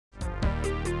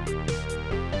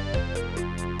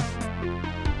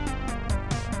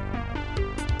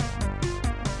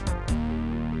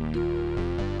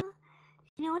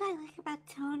about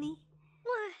Tony?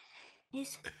 What?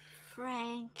 Is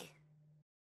Frank.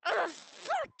 Oh,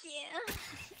 fuck yeah.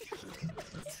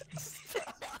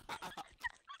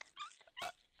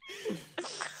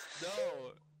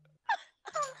 No.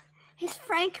 Is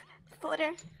Frank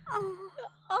footer? Oh.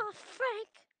 Oh, Frank.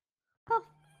 Oh,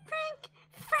 Frank.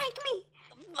 Frank me.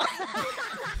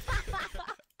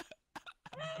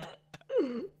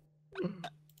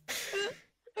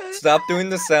 Stop doing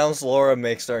the sounds Laura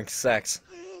makes during sex.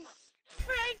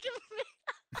 Frank me.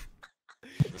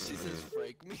 She says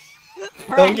Frank me.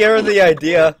 Don't give her the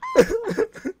idea.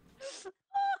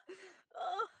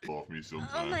 Off me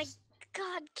sometimes. Oh my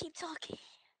god, keep talking.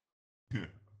 Yeah,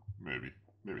 maybe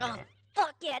Oh, not.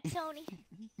 fuck yeah, Tony.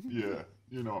 Yeah,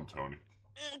 you know I'm Tony.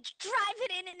 Drive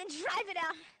it in and then drive it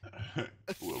out.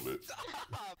 A little bit.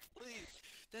 Stop, please.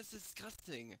 That's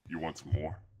disgusting. You want some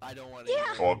more? I don't want to.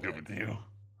 Yeah. Oh, I'll give it to you.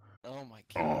 Oh my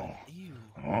god. Ew.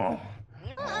 Oh,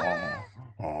 oh,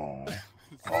 oh,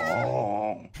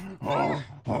 oh, oh,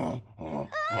 oh,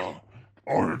 oh,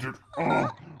 oh, dude. Oh,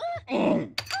 oh,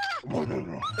 oh,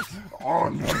 no. Oh,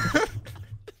 no.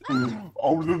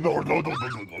 Oh, no, no, no, no,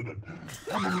 no.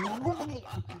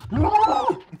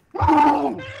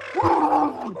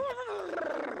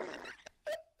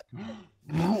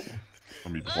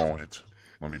 Let me blow on it.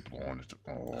 Let me blow on it.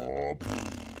 Oh,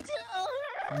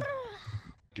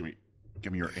 give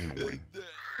me your anal ring.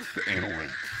 The anal ring.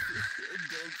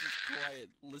 Don't just quiet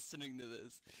listening to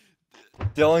this.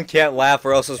 Dylan can't laugh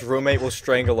or else his roommate will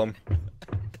strangle him.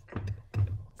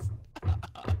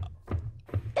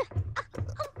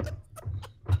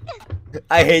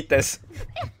 I hate this.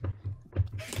 Daddy,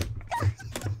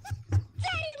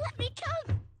 let me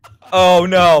come. Oh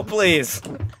no, please.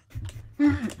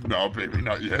 No, baby,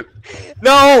 not yet.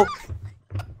 No!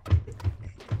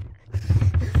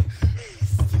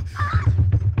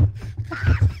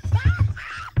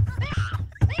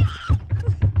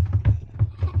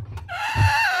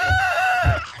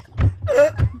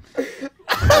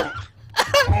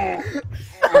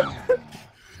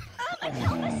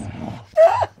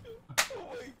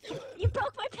 You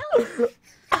broke my pillow.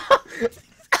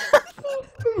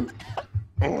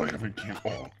 Oh, I haven't can't.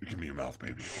 Oh, give me your mouth,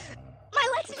 baby. My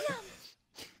legs are numb.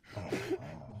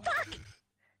 Fuck.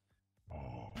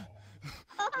 Oh.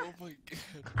 Oh my god.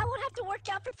 I won't have to work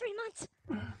out for 3 months.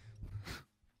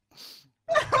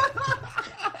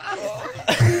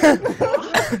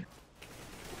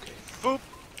 Boop!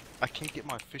 I can't get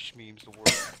my fish memes to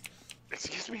work.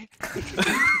 Excuse me?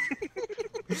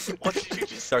 What did you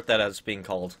just... Start that as being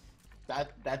called.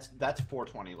 That's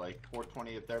 420. Like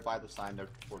 420. If they're by the sign, they're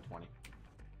 420.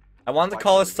 I wanted to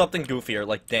call it something goofier,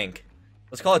 like dank.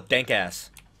 Let's call it dank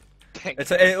ass. Dank.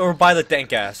 Or by the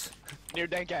dank ass. Near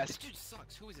dank ass. This dude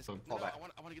sucks. Who is this? Fall No, back. I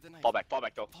want to get the knife. Fall back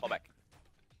though. Fall back.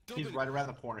 He's Dylan, right around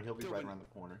the corner. He'll be Dylan. right around the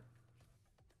corner.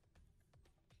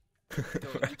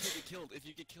 Dylan, you can't get killed. If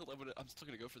you get killed, I'm still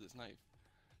gonna go for this knife.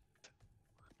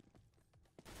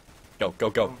 Go, go,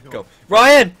 go, go.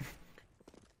 Ryan!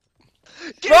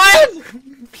 Ryan!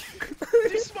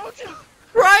 He smoked him!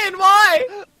 Ryan,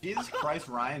 why? Jesus Christ,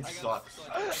 Ryan sucks.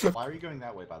 Why are you going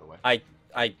that way, by the way?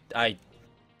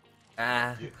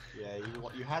 Ah. Yeah,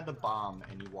 you had the bomb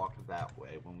and you walked that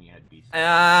way when we had BC.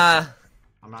 Ah.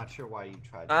 I'm not sure why you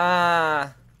tried.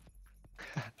 Ah.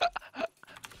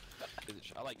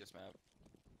 I like this map.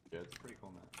 Yeah, it's a pretty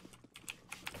cool map.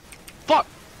 Fuck!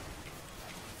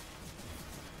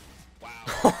 Wow.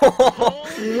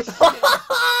 Holy shit! I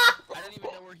didn't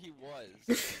even know where he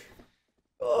was.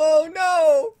 Oh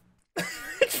no!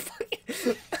 It's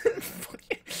fucking...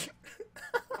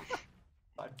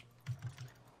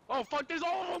 Oh fuck, there's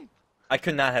all of them! I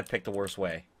could not have picked the worst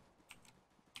way.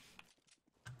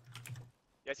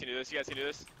 You guys can do this, you guys can do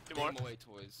this. Two more. Take 'em away,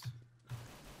 toys.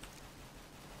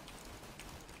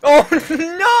 Oh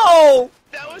no!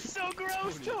 That was so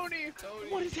gross, Tony! Tony.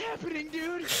 What is happening,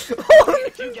 dude? Oh,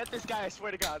 If you get this guy, I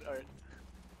swear to God. Alright.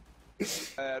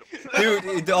 dude,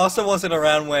 it also wasn't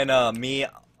around when me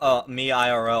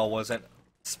IRL wasn't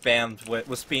spammed with it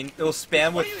was spammed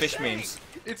with What are you fish saying? memes.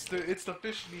 It's the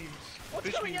fish memes. What's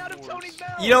Fish coming meme out of wars. Tony's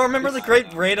mouth? You don't remember the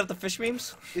great raid of the fish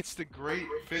memes? It's the great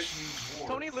fish memes war.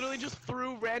 Tony literally just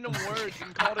threw random words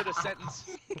and called it a sentence.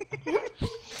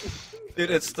 Dude,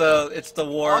 it's the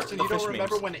war Austin, the you don't fish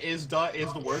remember memes. when is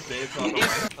the word babe?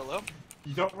 Hello?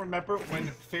 You don't remember when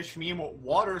fish meme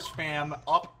water spam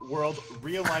up world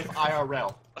real life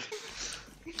IRL?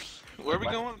 Where are we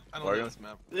What? going? I don't Where are know you? this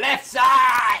map. Left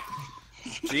side!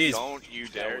 Jeez. Don't you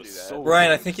dare do that.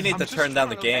 Ryan, I think you need I'm to just turn down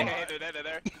the trying to game. Hey,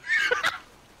 there.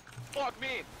 Fuck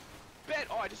me! Bet!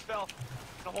 Oh, I just fell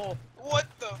in a hole. What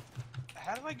the?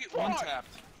 How did I get one Fuck.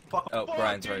 tapped? Oh, Fuck,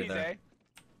 Brian's dude, already he's there. A.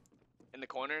 the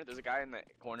corner. There's a guy in the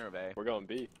corner of A. We're going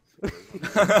B.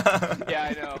 Yeah,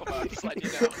 I know. Just letting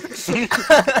you know.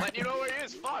 Letting you know where he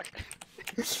is. Fuck.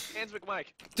 Hands McMike.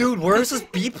 Dude, where's this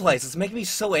B place? It's making me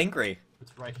so angry.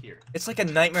 It's right here. It's like a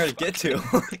nightmare to get to.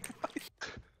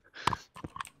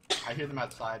 I hear them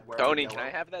outside. Where Tony, can I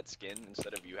have that skin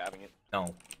instead of you having it?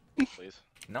 No. Please.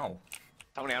 No.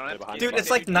 Tony, I don't have to. Dude, it's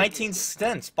like 19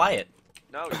 cents. Buy it.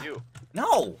 No, you.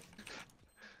 No.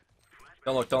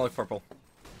 Don't look purple.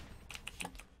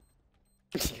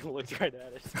 You looked right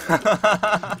at it.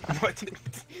 What?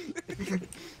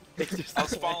 I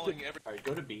was following every. Alright,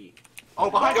 go to B. Oh,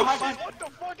 behind. What the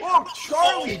fuck? Oh,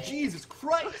 Charlie! Jesus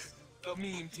Christ! The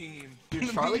meme team.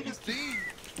 Dude,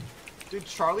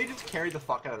 Charlie just carried the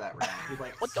fuck out of that round. He's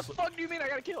like, What the fuck do you mean I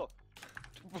got a kill?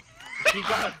 He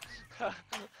got.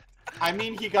 I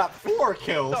mean, he got 4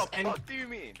 kills, What the and fuck do you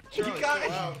mean? he got.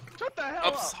 Shut the hell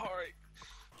I'm up. sorry.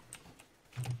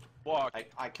 Walk.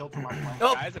 I killed him on my.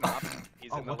 Oh. Guy's an op.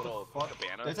 He's Oh, in the what the little fuck?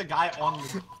 cabana. There's a guy on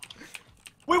the.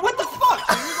 Wait, what the fuck,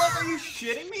 dude? Like, are you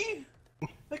shitting me?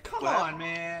 Like, come on,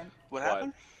 man. What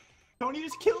happened? Tony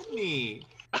just killed me.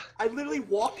 I literally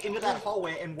walked into that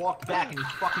hallway and walked back, and he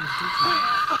fucking shoots me.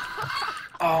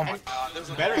 Oh my god.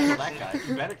 You better kill that guy.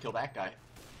 You better kill that guy.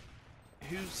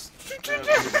 Who's?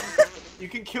 You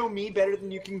can kill me better than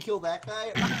you can kill that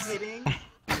guy? Are you kidding?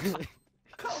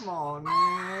 Come on,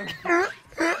 man. I'm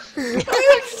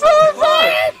so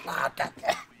sorry.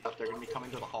 They're gonna be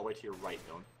coming to the hallway to your right,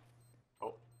 Dylan.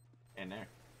 Oh, and there.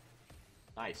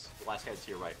 Nice. The last guy's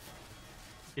to your right.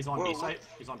 He's on B site.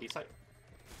 He's on B site.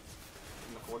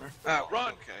 In the corner. Oh,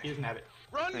 Run. He Okay. doesn't have it.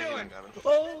 Run, Hey, Dylan.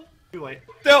 Oh, too late.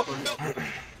 No.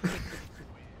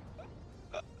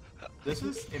 This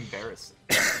is embarrassing.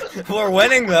 We're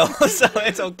winning though, so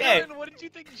it's okay. Dylan, what did you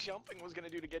think jumping was gonna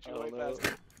do to get you I away don't know.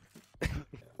 faster?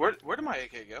 Where did my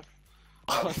AK go?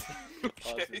 Austin,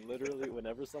 literally,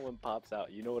 whenever someone pops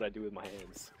out, you know what I do with my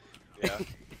hands. Yeah.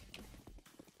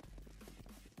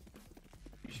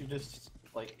 You should just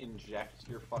like inject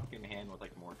your fucking hand with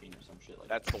like morphine or some shit like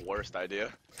that. That's the worst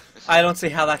idea. I don't see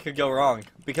how that could go wrong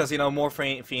because you know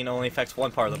morphine only affects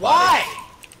one part of the body. Why?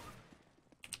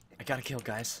 I gotta kill,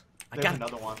 guys. I There's got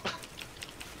another one.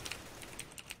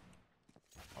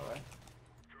 Alright.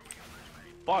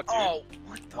 Fuck, dude. Oh,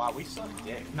 what the? Wow, we suck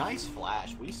dick. Nice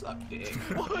flash. We suck dick.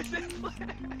 What was that?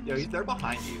 Yo, they're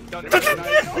behind you. Tony, man.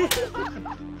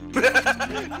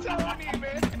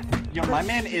 Yo, my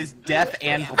man is deaf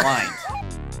and blind.